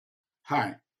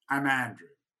Hi, I'm Andrew,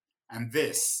 and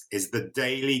this is the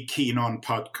Daily Keen On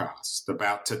podcast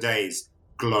about today's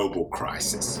global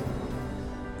crisis.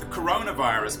 The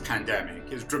coronavirus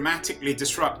pandemic is dramatically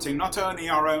disrupting not only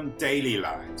our own daily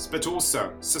lives, but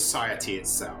also society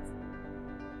itself.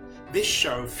 This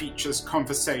show features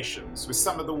conversations with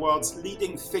some of the world's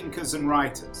leading thinkers and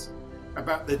writers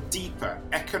about the deeper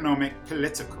economic,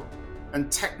 political,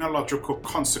 and technological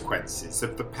consequences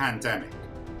of the pandemic.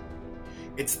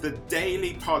 It's the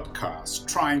daily podcast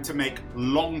trying to make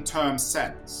long-term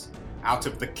sense out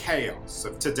of the chaos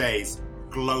of today's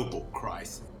global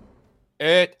crisis.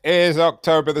 It is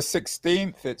October the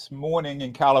 16th. It's morning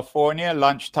in California,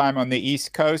 lunchtime on the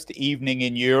East Coast, evening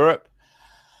in Europe.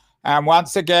 And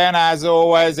once again, as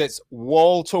always, it's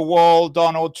wall-to-wall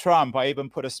Donald Trump. I even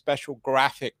put a special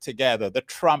graphic together, the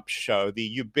Trump Show, the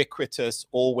ubiquitous,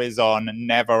 always-on,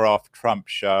 never-off Trump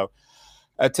Show.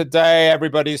 Today,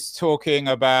 everybody's talking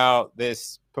about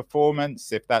this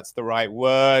performance, if that's the right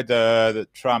word, that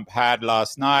Trump had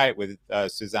last night with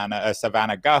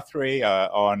Savannah Guthrie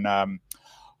on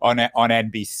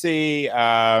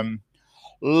NBC.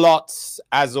 Lots,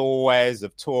 as always,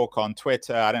 of talk on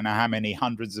Twitter. I don't know how many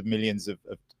hundreds of millions of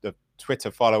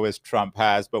Twitter followers Trump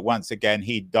has, but once again,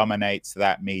 he dominates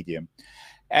that medium.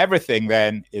 Everything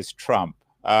then is Trump.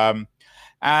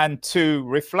 And to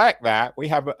reflect that, we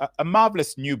have a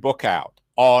marvelous new book out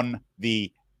on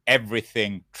the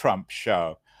Everything Trump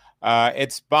Show.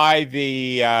 It's by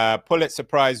the Pulitzer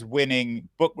Prize winning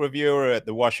book reviewer at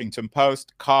the Washington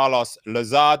Post, Carlos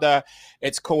Lozada.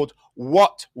 It's called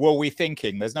What Were We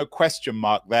Thinking? There's no question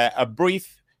mark there. A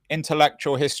brief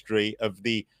intellectual history of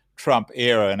the Trump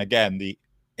era. And again, the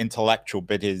intellectual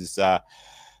bit is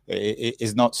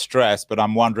not stressed, but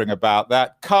I'm wondering about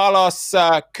that. Carlos,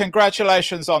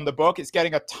 congratulations on the book. It's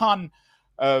getting a ton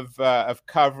of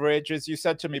coverage. As you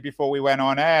said to me before we went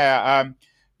on air,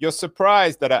 you're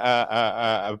surprised that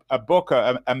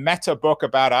a meta book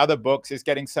about other books is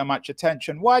getting so much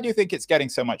attention. Why do you think it's getting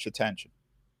so much attention?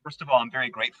 First of all, I'm very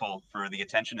grateful for the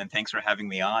attention, and thanks for having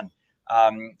me on.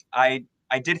 I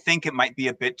did think it might be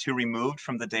a bit too removed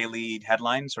from the daily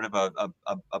headline, sort of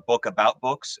a book about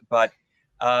books, but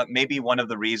maybe one of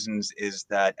the reasons is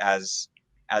that as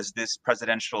this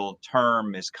presidential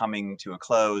term is coming to a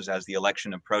close, as the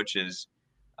election approaches,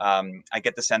 I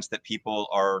get the sense that people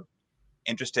are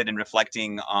interested in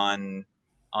reflecting on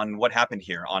what happened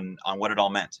here, on what it all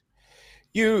meant.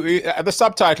 The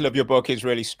subtitle of your book is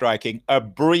really striking: A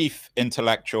Brief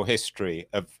Intellectual History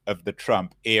of the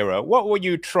Trump Era. What were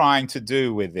you trying to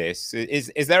do with this?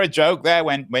 Is there a joke there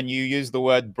when you use the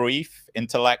word brief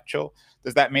intellectual?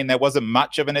 Does that mean there wasn't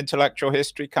much of an intellectual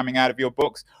history coming out of your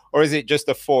books, or is it just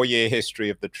a 4-year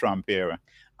history of the Trump era?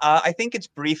 I think it's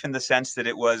brief in the sense that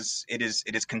it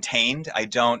is contained. I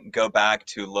don't go back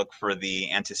to look for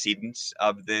the antecedents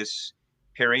of this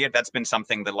period. That's been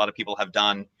something that a lot of people have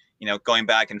done, going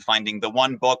back and finding the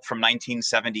one book from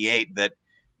 1978 that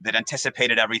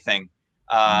anticipated everything.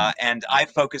 And I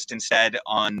focused instead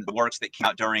on the works that came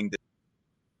out during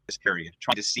this period,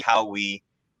 trying to see how we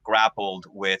grappled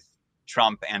with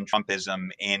Trump and Trumpism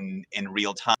in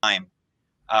real time.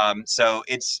 So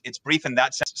it's brief in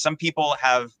that sense. Some people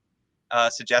have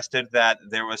suggested that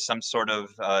there was some sort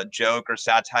of joke or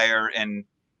satire in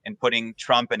putting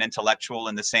Trump and intellectual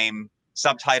in the same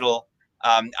subtitle.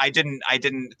 I didn't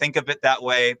think of it that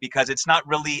way because it's not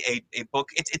really a book.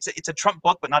 It's a Trump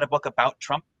book, but not a book about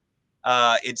Trump.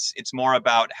 It's more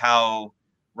about how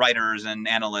writers and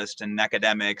analysts and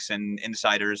academics and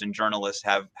insiders and journalists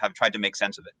have tried to make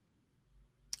sense of it.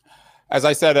 As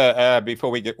I said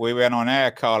before we went on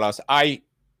air, Carlos, I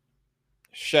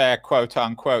share, quote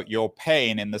unquote, your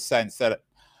pain in the sense that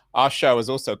our show has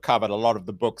also covered a lot of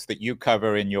the books that you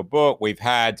cover in your book. We've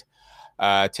had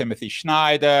Timothy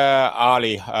Schneider,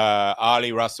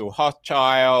 Ali Russell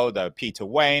Hochschild, Peter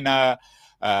Wehner,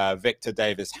 Victor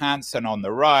Davis Hanson on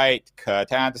the right,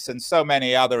 Kurt Anderson, so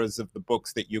many others of the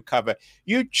books that you cover.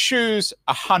 You choose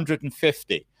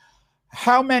 150.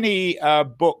 How many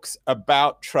books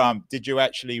about Trump did you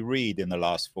actually read in the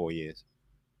last 4 years?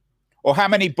 Or how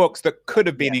many books that could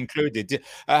have been included?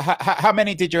 How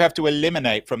many did you have to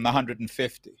eliminate from the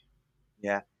 150?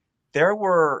 Yeah, there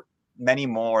were many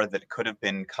more that could have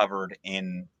been covered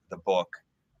in the book.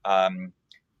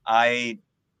 I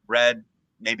read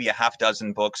maybe a half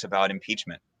dozen books about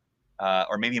impeachment,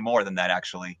 or maybe more than that,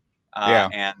 actually.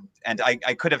 And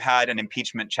I could have had an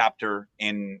impeachment chapter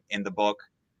in the book.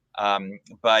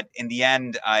 But in the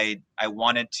end, I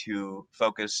wanted to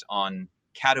focus on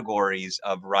categories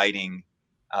of writing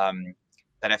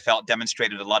that I felt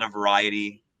demonstrated a lot of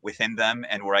variety within them,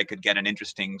 and where I could get an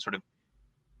interesting sort of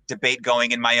debate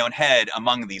going in my own head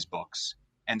among these books.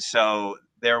 And so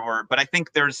but I think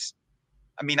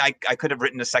I could have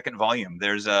written a second volume.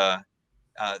 There's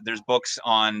books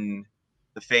on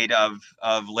the fate of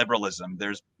liberalism.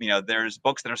 There's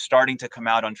books that are starting to come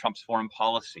out on Trump's foreign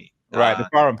policy. Right, the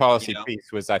foreign policy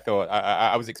piece was, I thought,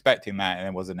 I was expecting that, and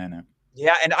it wasn't in it.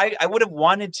 Yeah, and I would have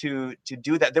wanted to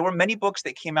do that. There were many books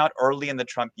that came out early in the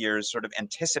Trump years, sort of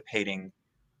anticipating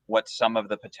what some of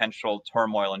the potential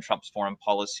turmoil in Trump's foreign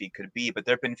policy could be, but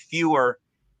there have been fewer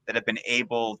that have been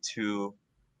able to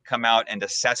come out and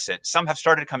assess it. Some have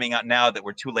started coming out now that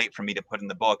were too late for me to put in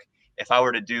the book. If I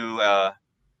were to do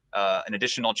an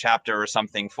additional chapter or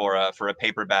something for a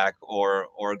paperback, or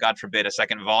God forbid a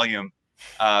second volume,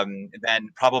 then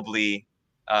probably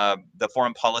the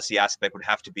foreign policy aspect would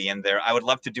have to be in there. I would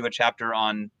love to do a chapter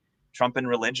on Trump and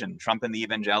religion, Trump and the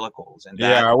evangelicals, and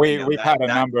we've had a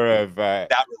number of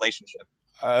that relationship.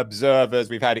 Observers,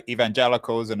 we've had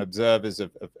evangelicals and observers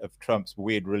of Trump's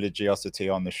weird religiosity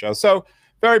on the show. So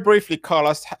very briefly,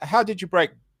 Carlos, how did you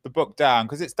break the book down?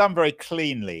 Because it's done very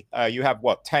cleanly. You have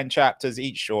 10 chapters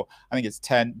each, or I think it's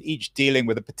 10 each, dealing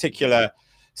with a particular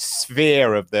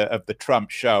sphere of the Trump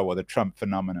show or the Trump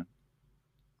phenomenon.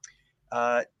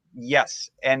 Yes,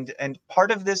 and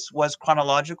part of this was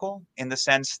chronological in the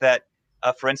sense that,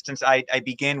 for instance, I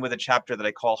begin with a chapter that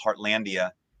I call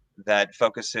Heartlandia, that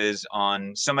focuses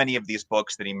on so many of these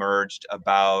books that emerged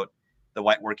about the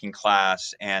white working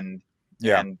class and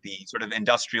the sort of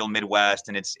industrial Midwest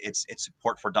and its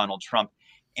support for Donald Trump.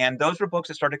 And those were books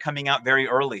that started coming out very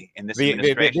early in this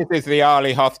administration. This is the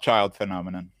Arlie Hochschild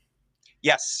phenomenon.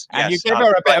 Yes. And you give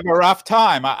her a bit of a rough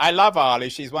time. I love Arlie.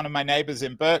 She's one of my neighbors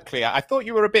in Berkeley. I thought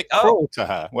you were a bit cruel to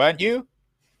her, weren't you?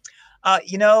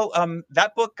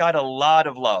 That book got a lot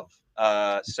of love.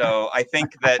 So I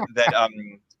think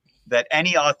that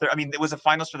any author, it was a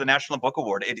finalist for the National Book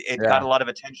Award. It got a lot of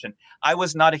attention. I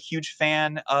was not a huge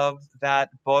fan of that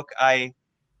book. I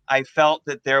felt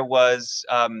that there was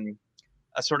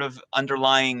a sort of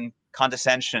underlying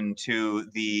condescension to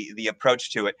the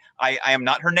approach to it. I am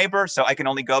not her neighbor, so I can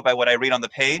only go by what I read on the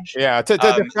page. Yeah, to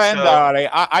defend Arlie,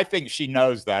 I think she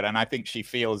knows that, and I think she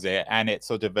feels it, and it's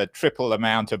sort of a triple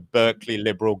amount of Berkeley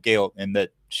liberal guilt in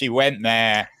that she went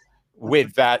there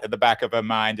with that at the back of her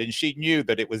mind, and she knew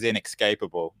that it was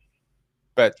inescapable.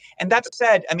 And that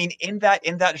said, in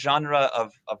that genre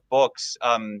of books,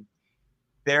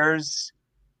 there's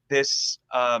this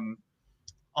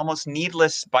almost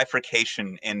needless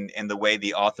bifurcation in the way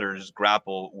the authors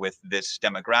grapple with this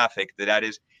demographic.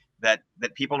 That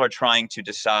people are trying to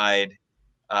decide,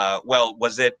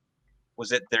 was it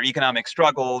their economic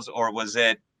struggles, or was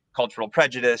it cultural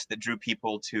prejudice that drew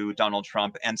people to Donald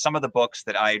Trump? And some of the books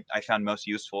that I found most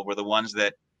useful were the ones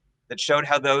that showed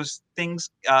how those things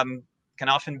can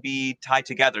often be tied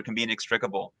together, can be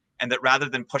inextricable, and that rather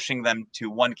than pushing them to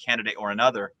one candidate or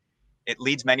another, it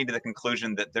leads many to the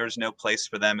conclusion that there's no place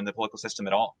for them in the political system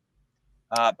at all.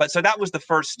 So that was the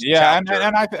first chapter.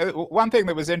 And one thing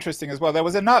that was interesting as well, there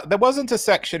wasn't a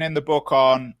section in the book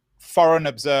on foreign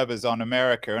observers on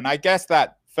America, and I guess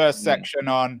that first section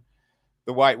on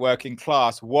the white working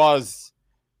class was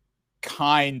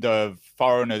kind of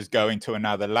foreigners going to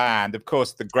another land. Of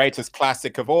course, the greatest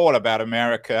classic of all about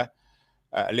America,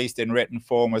 at least in written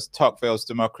form, was Tocqueville's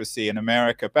Democracy in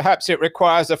America. Perhaps it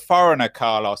requires a foreigner,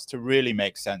 Carlos, to really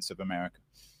make sense of America.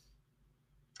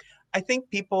 I think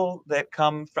people that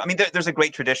come from, there's a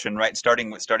great tradition, right?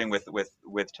 Starting with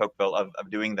Tocqueville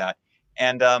of doing that.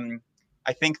 And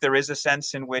I think there is a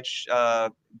sense in which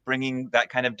bringing that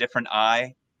kind of different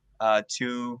eye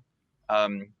to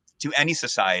any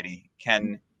society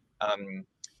can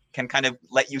kind of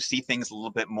let you see things a little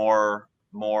bit more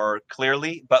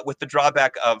clearly, but with the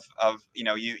drawback of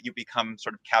you become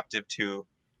sort of captive to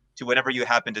whatever you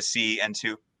happen to see and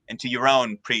to your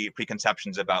own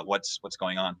preconceptions about what's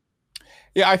going on.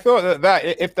 Yeah, I thought that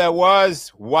if there was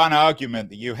one argument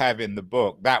that you have in the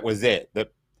book, that was it,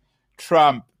 that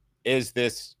Trump is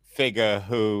this figure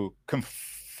who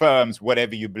confirms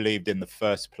whatever you believed in the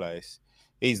first place.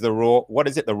 He's the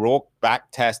Rorschach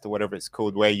test or whatever it's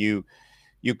called, where you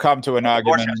come to an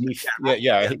argument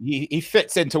and he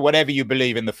fits into whatever you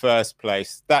believe in the first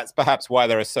place. That's perhaps why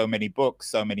there are so many books,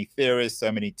 so many theories,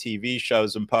 so many TV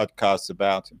shows and podcasts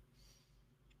about him.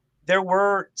 There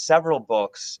were several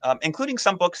books, including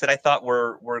some books that I thought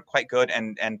were quite good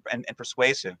and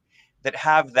persuasive, that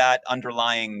have that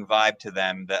underlying vibe to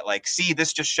them that, like, see,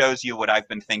 this just shows you what I've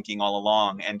been thinking all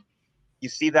along. And you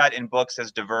see that in books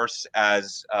as diverse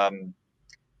as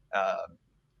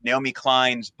Naomi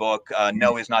Klein's book,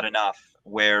 No Is Not Enough,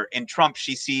 where in Trump,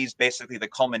 she sees basically the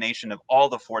culmination of all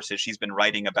the forces she's been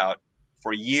writing about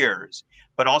for years,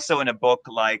 but also in a book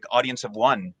like Audience of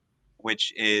One,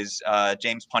 which is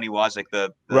James Poniwazik,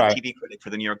 the Right. TV critic for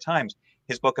the New York Times,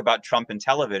 his book about Trump and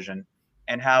television,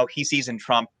 and how he sees in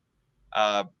Trump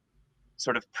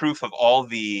sort of proof of all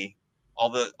the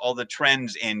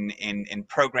trends in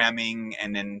programming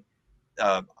and in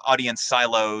audience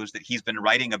silos that he's been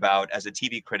writing about as a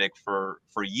TV critic for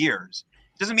years.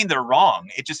 It doesn't mean they're wrong.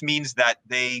 It just means that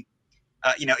they,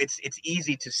 it's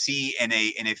easy to see in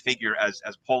a figure as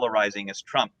polarizing as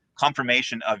Trump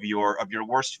confirmation of your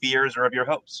worst fears or of your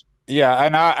hopes. Yeah,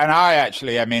 and I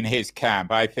actually am in his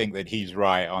camp. I think that he's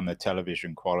right on the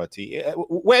television quality.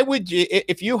 Where would you,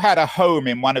 if you had a home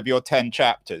in one of your 10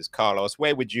 chapters, Carlos,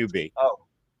 where would you be?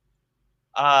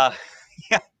 Yeah,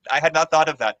 I had not thought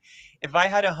of that. If I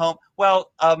had a home,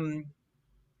 well,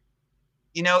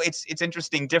 it's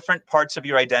interesting. Different parts of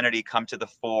your identity come to the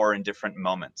fore in different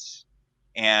moments,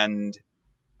 and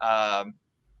I'm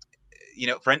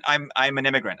an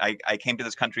immigrant. I came to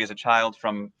this country as a child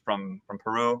from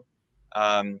Peru,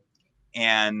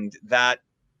 and that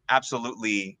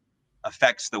absolutely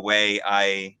affects the way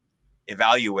I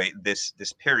evaluate this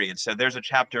period. So there's a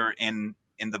chapter in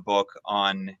the book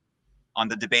on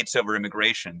the debates over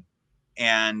immigration.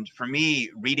 And for me,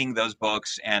 reading those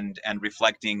books and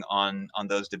reflecting on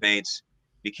those debates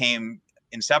became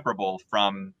inseparable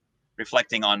from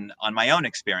reflecting on my own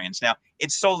experience. Now,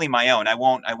 it's solely my own. I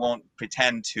won't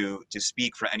pretend to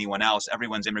speak for anyone else.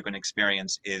 Everyone's immigrant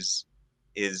experience is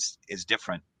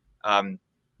different.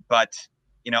 But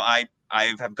I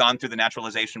have gone through the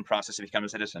naturalization process to become a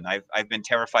citizen. I've been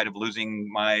terrified of losing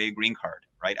my green card.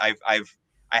 Right. I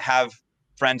have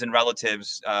friends and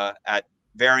relatives at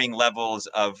varying levels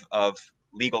of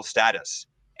legal status,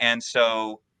 and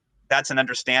so that's an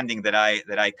understanding that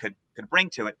I could bring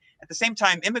to it. At the same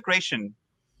time, immigration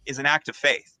is an act of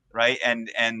faith, right, and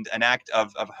an act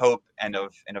of hope and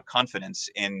of confidence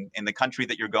in the country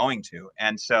that you're going to,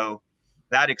 and so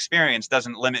that experience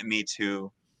doesn't limit me to,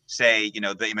 say,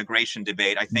 the immigration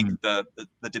debate. I think the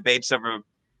debates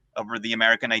over the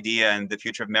American idea and the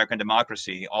future of American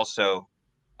democracy also.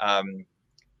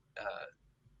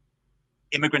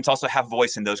 Immigrants also have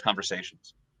voice in those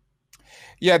conversations.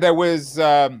 Yeah, there were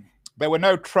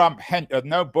no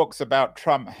no books about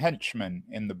Trump henchmen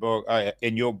in the book,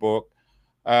 in your book.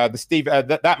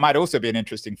 That might also be an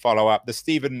interesting follow-up.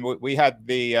 We had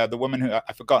the woman who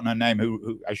I've forgotten her name,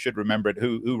 who I should remember it,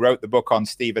 who wrote the book on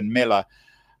Stephen Miller.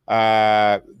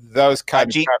 Those kind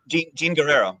of Jean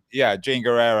Guerrero. Yeah, Jean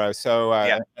Guerrero. So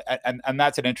yeah. and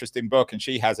that's an interesting book, and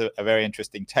she has a very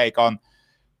interesting take on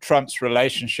Trump's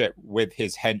relationship with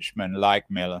his henchmen like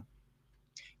Miller.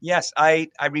 Yes, I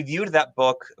reviewed that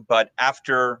book, but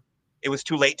after it was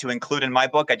too late to include in my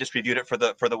book, I just reviewed it for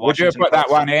the Washington Post. Would you put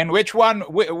that one in?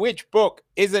 Which book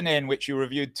isn't in which you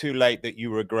reviewed too late that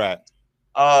you regret?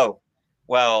 Oh,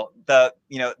 well,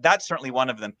 that's certainly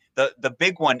one of them. The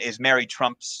big one is Mary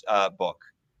Trump's book,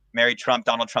 Mary Trump,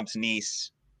 Donald Trump's niece.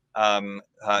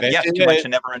 Yes, Too Much and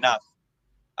Never Enough.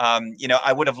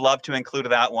 I would have loved to include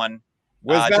that one.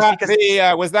 Was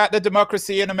that the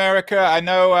Democracy in America? I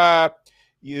know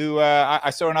I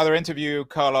saw another interview,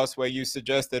 Carlos, where you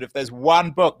suggested if there's one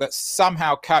book that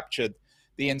somehow captured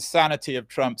the insanity of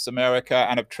Trump's America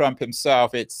and of Trump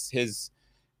himself, it's his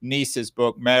niece's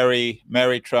book, Mary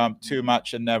Trump, Too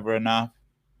Much and Never Enough.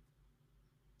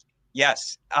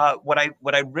 Yes. What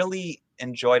I really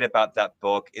enjoyed about that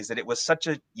book is that it was such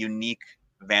a unique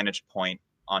vantage point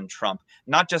on Trump,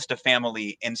 not just a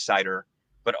family insider,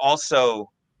 but also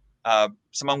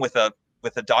someone with a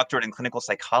doctorate in clinical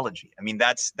psychology. I mean,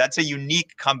 that's a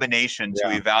unique combination to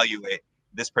evaluate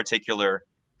this particular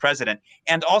president.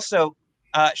 And also,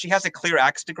 she has a clear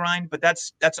axe to grind, but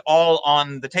that's all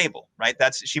on the table, right?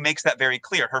 She makes that very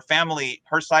clear. Her family,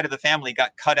 her side of the family,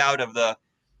 got cut out of the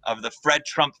Fred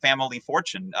Trump family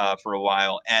fortune for a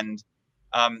while, and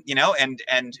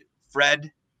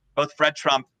both Fred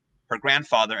Trump, her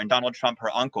grandfather, and Donald Trump,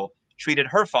 her uncle, treated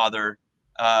her father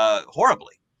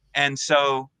horribly, and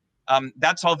so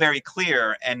that's all very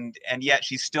clear, and yet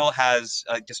she still has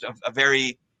just a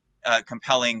very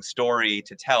compelling story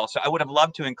to tell. So I would have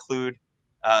loved to include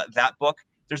that book.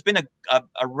 There's been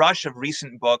a rush of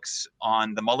recent books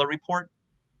on the Mueller report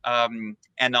and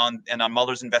on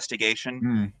Mueller's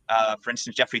investigation. For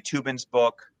instance, Jeffrey Toobin's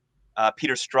book,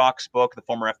 Peter Strzok's book, the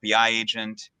former FBI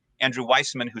agent, Andrew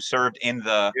Weissman, who served in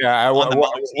the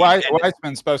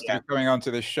Weissman's supposed to be coming onto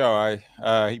this show.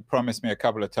 He promised me a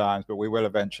couple of times, but we will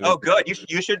eventually. Oh, good.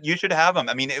 You should have him.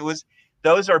 I mean,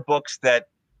 those are books that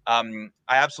I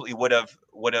absolutely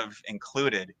would have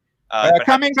included. But at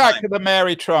Coming the back time, to the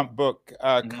Mary Trump book,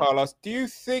 Carlos, do you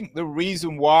think the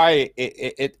reason why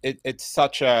it's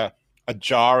such a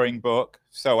jarring book,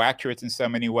 so accurate in so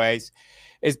many ways,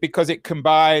 is because it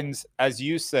combines, as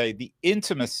you say, the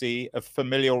intimacy of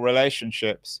familial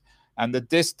relationships and the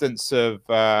distance of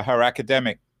her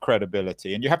academic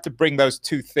credibility, and you have to bring those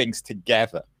two things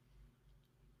together.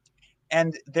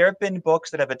 And there have been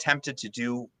books that have attempted to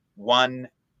do one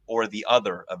or the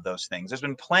other of those things. There's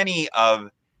been plenty of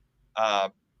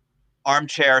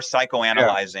armchair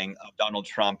psychoanalyzing of Donald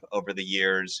Trump over the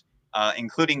years,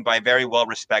 including by very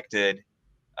well-respected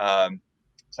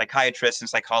psychiatrists and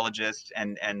psychologists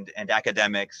and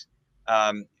academics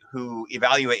who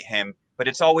evaluate him, but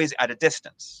it's always at a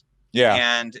distance. Yeah.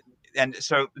 And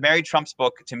so Mary Trump's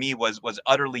book to me was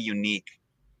utterly unique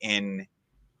in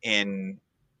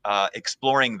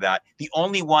exploring that. The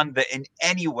only one that in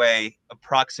any way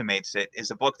approximates it is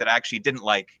a book that I actually didn't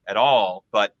like at all,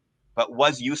 but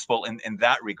was useful in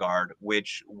that regard,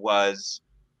 which was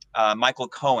Michael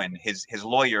Cohen, his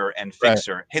lawyer and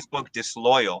fixer, right. His book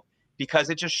Disloyal, because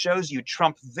it just shows you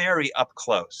Trump very up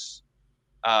close,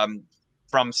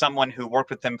 from someone who worked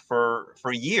with him for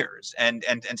years and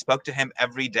spoke to him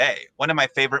every day. One of my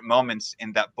favorite moments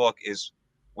in that book is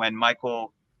when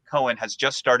Michael Cohen has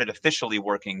just started officially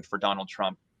working for Donald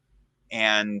Trump,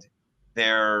 and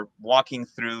they're walking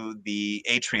through the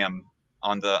atrium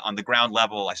on the ground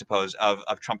level, I suppose, of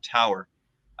Trump Tower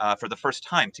for the first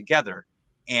time together,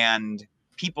 and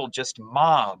people just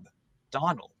mob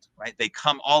Donald. Right? They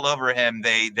come all over him.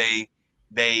 They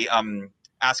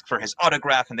ask for his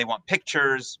autograph and they want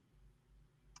pictures.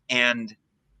 And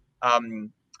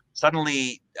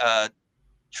suddenly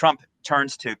Trump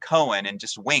turns to Cohen and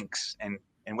just winks and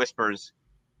whispers,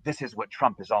 "This is what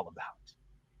Trump is all about."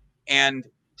 And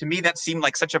to me, that seemed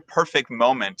like such a perfect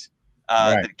moment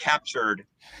right. that captured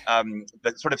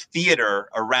the sort of theater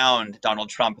around Donald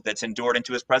Trump that's endured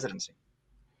into his presidency.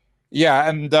 Yeah,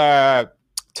 and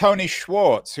Tony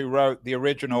Schwartz, who wrote the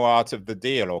original Art of the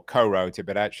Deal, or co-wrote it,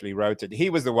 but actually wrote it, he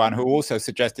was the one who also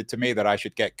suggested to me that I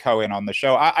should get Cohen on the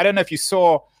show. I don't know if you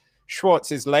saw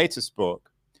Schwartz's latest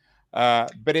book,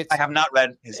 but I have not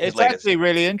read his latest. It's actually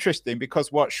really interesting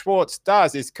because what Schwartz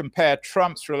does is compare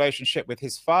Trump's relationship with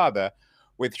his father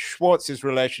with Schwartz's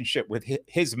relationship with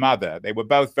his mother. They were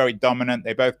both very dominant.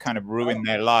 They both kind of ruined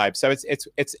their lives. So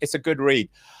it's a good read.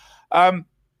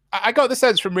 I got the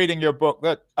sense from reading your book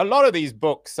that a lot of these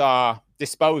books are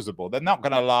disposable. They're not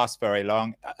going to last very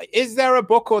long. Is there a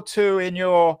book or two in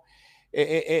your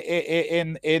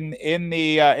in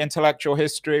the intellectual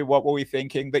history, what were we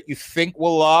thinking, that you think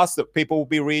will last, that people will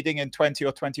be reading in 20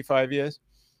 or 25 years?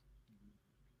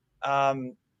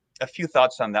 A few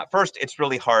thoughts on that. First, it's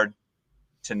really hard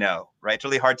to know, right? It's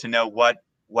really hard to know what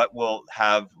will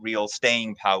have real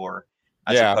staying power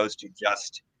as opposed to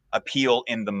just appeal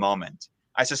in the moment.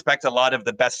 I suspect a lot of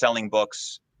the best-selling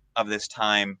books of this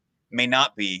time may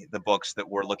not be the books that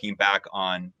we're looking back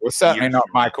on. Well, certainly not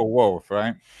Michael Wolff,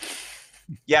 right?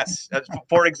 Yes,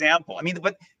 for example. I mean,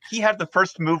 but he had the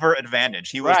first mover advantage.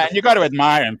 He was right, and you got to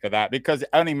admire him for that, because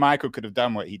only Michael could have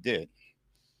done what he did.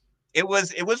 It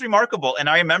was remarkable, and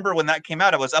I remember when that came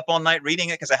out, I was up all night reading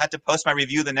it because I had to post my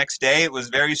review the next day. It was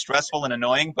very stressful and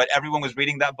annoying, but everyone was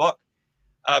reading that book.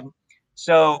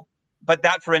 But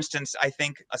that, for instance, I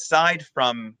think aside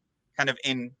from kind of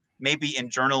maybe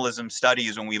in journalism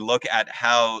studies, when we look at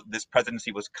how this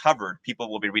presidency was covered, people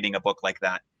will be reading a book like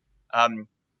that.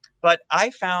 But I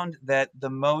found that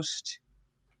the most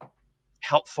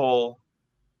helpful,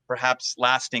 perhaps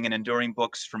lasting and enduring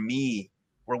books for me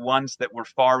were ones that were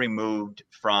far removed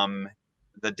from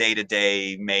the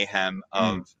day-to-day mayhem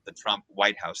of the Trump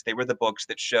White House. They were the books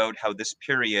that showed how this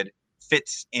period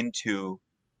fits into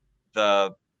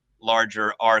the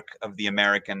larger arc of the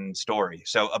American story.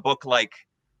 So a book like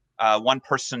One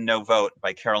Person, No Vote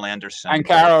by Carol Anderson. And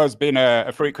Carol has been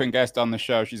a frequent guest on the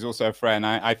show. She's also a friend.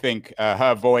 I think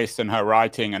her voice and her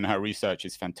writing and her research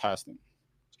is fantastic.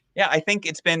 Yeah, I think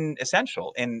it's been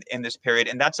essential in this period.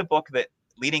 And that's a book that,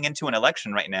 leading into an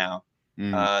election right now,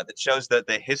 that shows that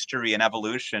the history and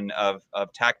evolution of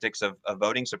tactics of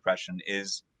voting suppression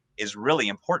is really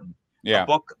important. Yeah. A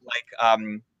book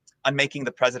like Unmaking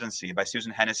the Presidency by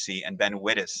Susan Hennessy and Ben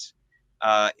Wittes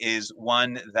is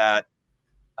one that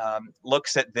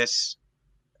looks at this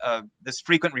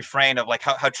frequent refrain of like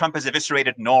how Trump has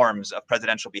eviscerated norms of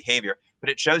presidential behavior, but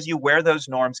it shows you where those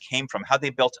norms came from, how they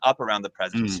built up around the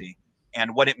presidency,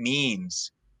 and what it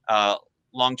means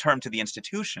long-term to the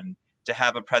institution to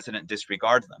have a president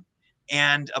disregard them.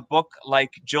 And a book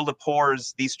like Jill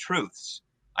Lepore's These Truths,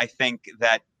 I think,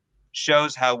 that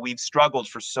shows how we've struggled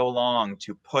for so long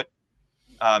to put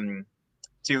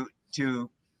to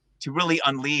really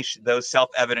unleash those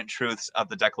self-evident truths of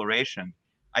the Declaration,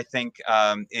 I think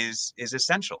is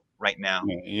essential right now.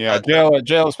 Yeah,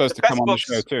 Jill is supposed to come on the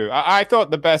show too. I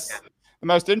thought the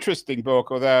most interesting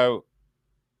book, although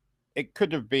it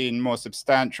could have been more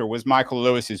substantial, was Michael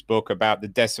Lewis's book about the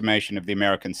decimation of the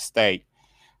American state.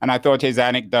 And I thought his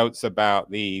anecdotes about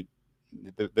the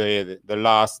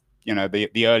last,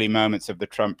 the early moments of the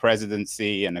Trump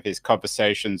presidency and of his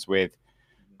conversations with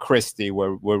Christie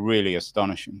were really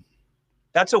astonishing.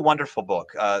 That's a wonderful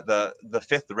book. The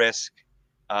Fifth Risk.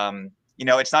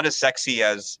 It's not as sexy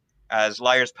as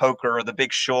Liar's Poker or The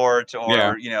Big Short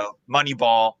or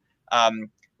Moneyball,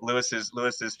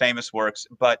 Lewis's famous works.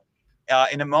 But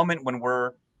in a moment when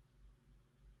we're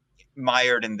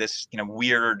mired in this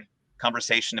weird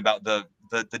conversation about the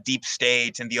deep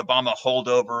state and the Obama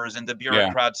holdovers and the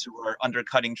bureaucrats who are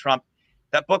undercutting Trump,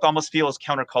 that book almost feels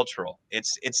countercultural.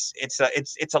 It's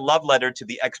a love letter to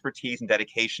the expertise and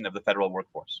dedication of the federal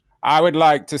workforce. I would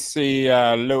like to see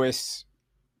Lewis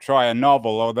try a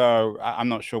novel, although I'm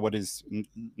not sure what his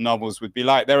novels would be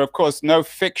like. There are, of course, no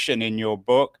fiction in your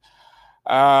book.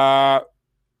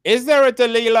 Is there a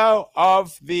DeLillo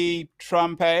of the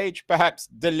Trump age? Perhaps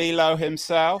DeLillo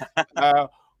himself?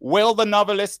 Will the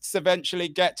novelists eventually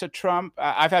get to Trump?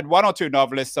 I've had one or two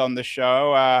novelists on the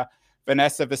show.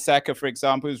 Vanessa Viseca, for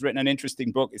example, who's written an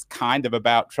interesting book. It's kind of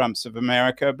about Trumps of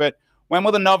America. But when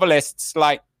will the novelists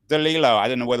like DeLillo, I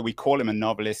don't know whether we call him a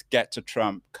novelist, get to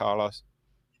Trump, Carlos?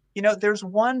 There's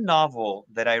one novel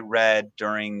that I read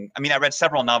I read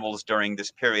several novels during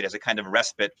this period as a kind of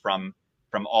respite from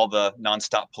all the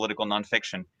nonstop political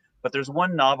nonfiction. But there's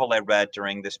one novel I read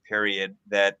during this period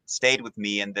that stayed with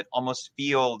me and that almost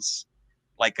feels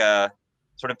like a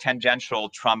sort of tangential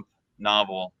Trump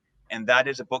novel. And that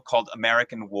is a book called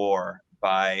American War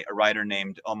by a writer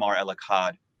named Omar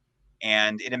El-Akkad.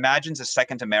 And it imagines a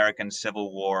second American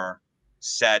Civil War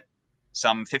set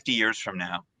some 50 years from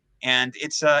now. And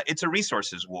it's a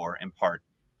resources war in part.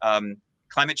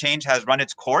 Climate change has run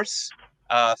its course.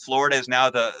 Florida is now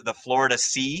the Florida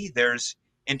Sea. There's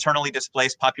internally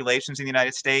displaced populations in the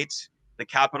United States. The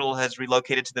capital has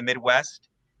relocated to the Midwest.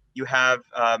 You have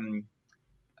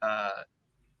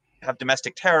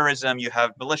domestic terrorism. You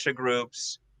have militia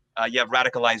groups. You have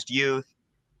radicalized youth.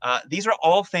 These are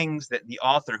all things that the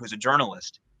author, who's a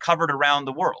journalist, covered around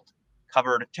the world.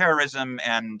 Covered terrorism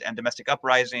and domestic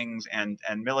uprisings and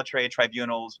military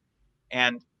tribunals.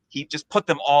 And he just put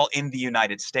them all in the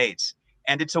United States.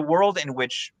 And it's a world in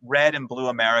which red and blue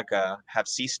America have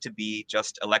ceased to be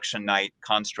just election night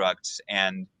constructs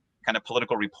and kind of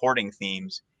political reporting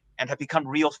themes and have become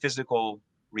real physical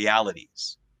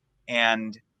realities.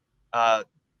 And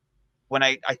when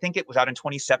I think it was out in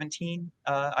 2017,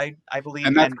 I believe.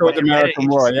 And that's called American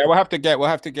War. Yeah, we'll have to get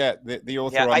the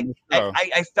author on the show.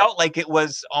 I felt like it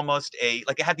was almost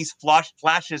it had these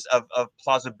flashes of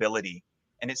plausibility.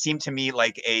 And it seemed to me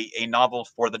like a novel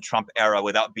for the Trump era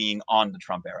without being on the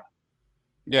Trump era.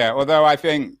 Yeah, although I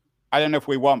don't know if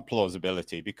we want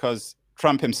plausibility because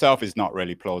Trump himself is not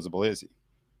really plausible, is he?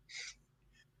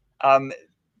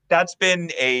 That's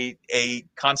been a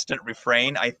constant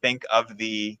refrain, I think, of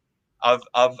the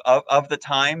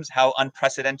times, how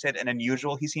unprecedented and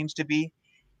unusual he seems to be.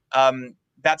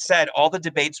 That said, all the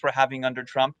debates we're having under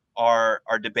Trump are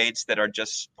debates that are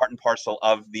just part and parcel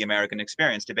of the American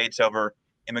experience. Debates over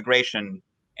immigration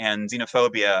and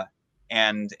xenophobia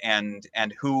and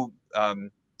who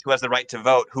has the right to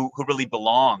vote, who really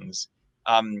belongs.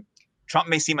 Trump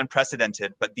may seem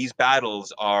unprecedented, but these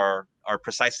battles are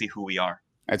precisely who we are.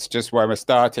 It's just where we're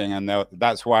starting, and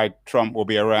that's why Trump will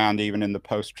be around even in the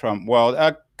post-Trump world.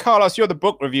 Carlos, you're the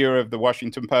book reviewer of the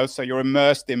Washington Post, so you're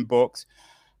immersed in books.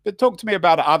 But talk to me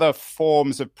about other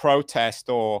forms of protest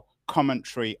or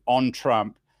commentary on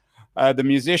Trump. The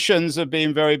musicians have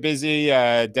been very busy.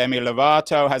 Demi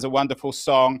Lovato has a wonderful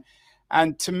song.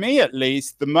 And to me, at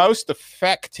least, the most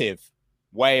effective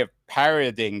way of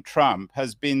parodying Trump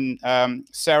has been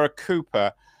Sarah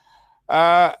Cooper.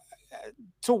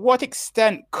 To what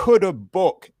extent could a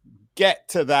book get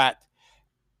to that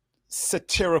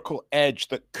satirical edge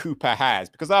that Cooper has?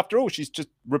 Because after all, she's just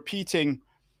repeating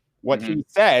what he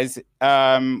says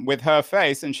with her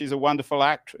face, and she's a wonderful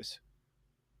actress.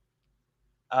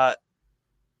 I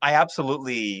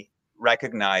absolutely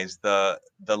recognize the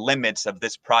limits of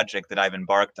this project that I've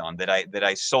embarked on, that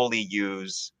I solely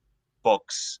use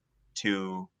books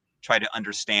to try to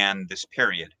understand this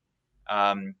period.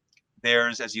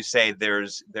 There's, as you say,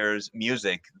 there's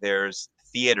music, there's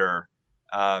theater,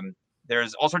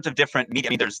 there's all sorts of different media.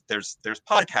 I mean, there's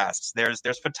podcasts,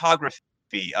 there's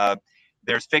photography,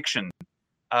 there's fiction,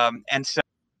 and so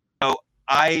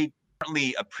I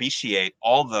certainly appreciate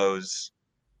all those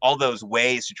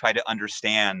ways to try to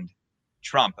understand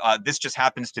Trump. This just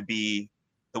happens to be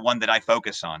the one that I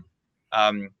focus on.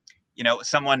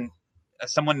 Someone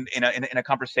in a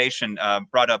conversation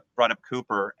brought up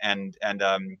Cooper, and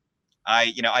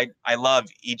I love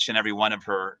each and every one of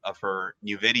her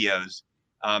new videos.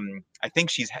 I think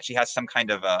she has some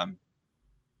kind of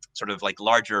sort of like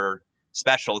larger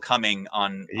special coming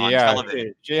on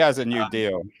television. She has a new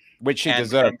deal, which she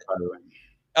deserves, by the way.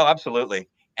 Oh, absolutely.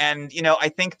 And I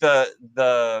think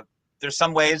there's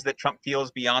some ways that Trump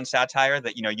feels beyond satire,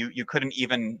 that you couldn't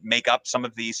even make up some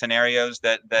of the scenarios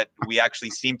that we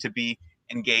actually seem to be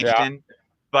engaged in.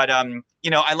 But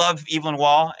I love Evelyn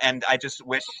Waugh, and I just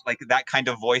wish like that kind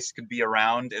of voice could be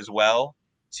around as well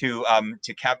to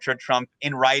capture Trump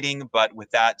in writing, but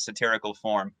with that satirical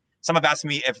form. Some have asked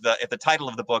me if the title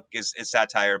of the book is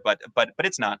satire, but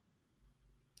it's not.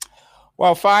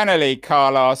 Well, finally,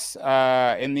 Carlos,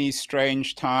 in these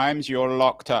strange times, you're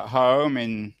locked at home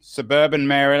in suburban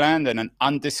Maryland in an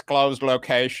undisclosed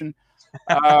location.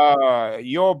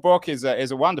 Your book is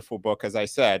a wonderful book, as I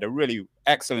said, a really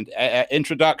excellent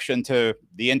introduction to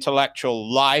the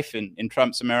intellectual life in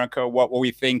Trump's America. What were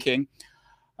we thinking?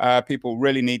 People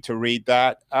really need to read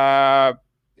that.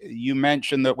 You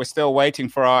mentioned that we're still waiting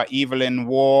for our Evelyn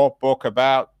Waugh book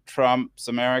about Trump's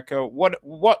America.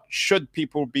 What should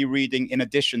people be reading in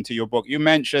addition to your book? You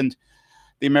mentioned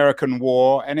the American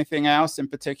War. Anything else in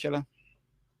particular?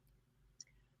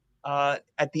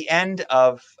 At the end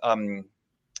of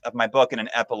my book, in an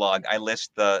epilogue, I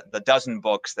list the dozen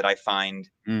books that I find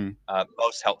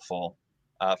most helpful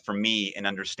for me in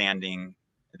understanding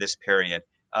this period.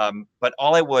 But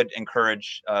all I would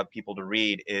encourage people to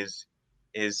read is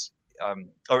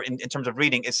or in terms of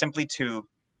reading, is simply to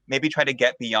maybe try to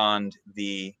get beyond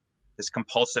this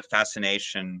compulsive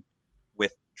fascination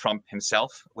with Trump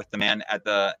himself, with the man at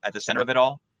the center of it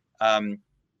all,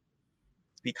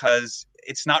 because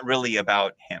it's not really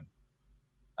about him.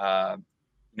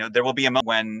 There will be a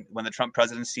moment when the Trump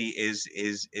presidency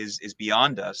is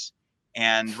beyond us,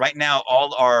 and right now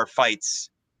all our fights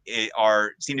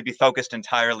seem to be focused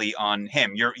entirely on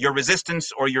him. Your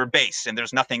resistance or your base, and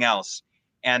there's nothing else.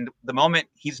 And the moment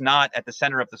he's not at the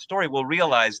center of the story, we'll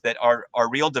realize that our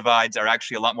real divides are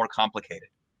actually a lot more complicated.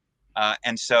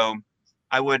 And so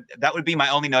that would be my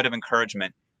only note of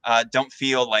encouragement. Don't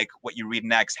feel like what you read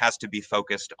next has to be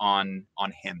focused on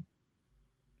him.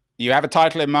 You have a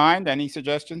title in mind? Any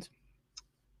suggestions?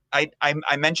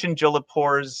 I mentioned Jill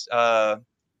Lepore's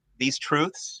These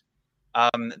Truths.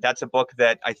 That's a book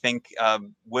that I think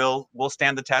will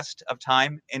stand the test of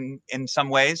time in some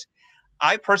ways.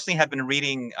 I personally have been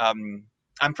reading.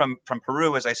 I'm from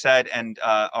Peru, as I said, and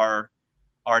our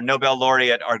Nobel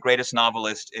laureate, our greatest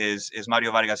novelist, is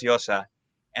Mario Vargas Llosa.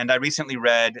 And I recently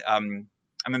read.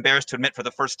 I'm embarrassed to admit, for the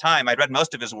first time, I'd read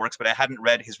most of his works, but I hadn't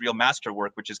read his real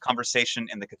masterwork, which is Conversation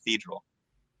in the Cathedral.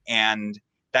 And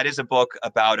that is a book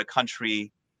about a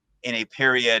country in a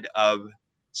period of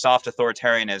soft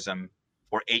authoritarianism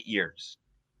for 8 years,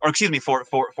 or excuse me, for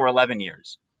 11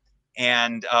 years.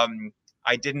 And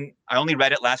I only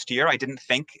read it last year. I didn't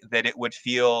think that it would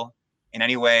feel in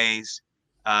any ways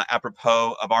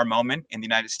apropos of our moment in the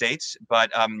United States,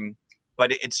 but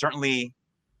it certainly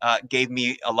gave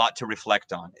me a lot to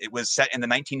reflect on. It was set in the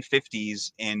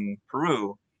 1950s in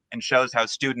Peru and shows how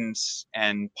students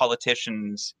and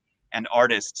politicians and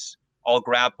artists all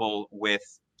grapple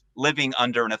with living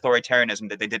under an authoritarianism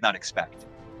that they did not expect.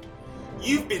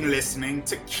 You've been listening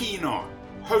to Keen On,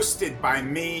 hosted by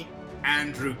me,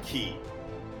 Andrew Keen.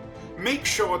 Make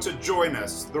sure to join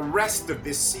us the rest of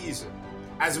this season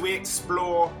as we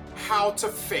explore how to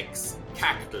fix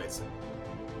capitalism.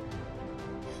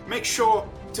 Make sure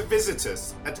to visit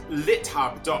us at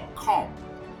lithub.com,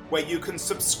 where you can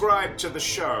subscribe to the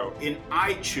show in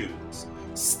iTunes,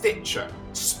 Stitcher,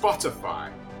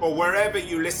 Spotify, or wherever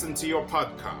you listen to your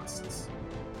podcasts.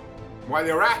 While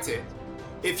you're at it,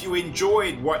 if you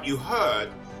enjoyed what you heard,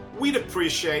 we'd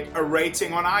appreciate a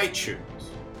rating on iTunes.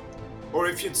 Or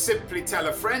if you'd simply tell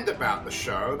a friend about the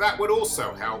show, that would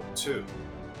also help too.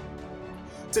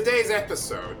 Today's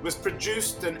episode was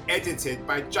produced and edited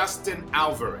by Justin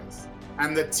Alvarez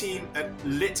and the team at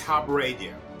LitHub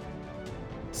Radio.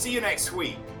 See you next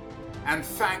week, and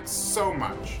thanks so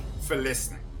much for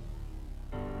listening.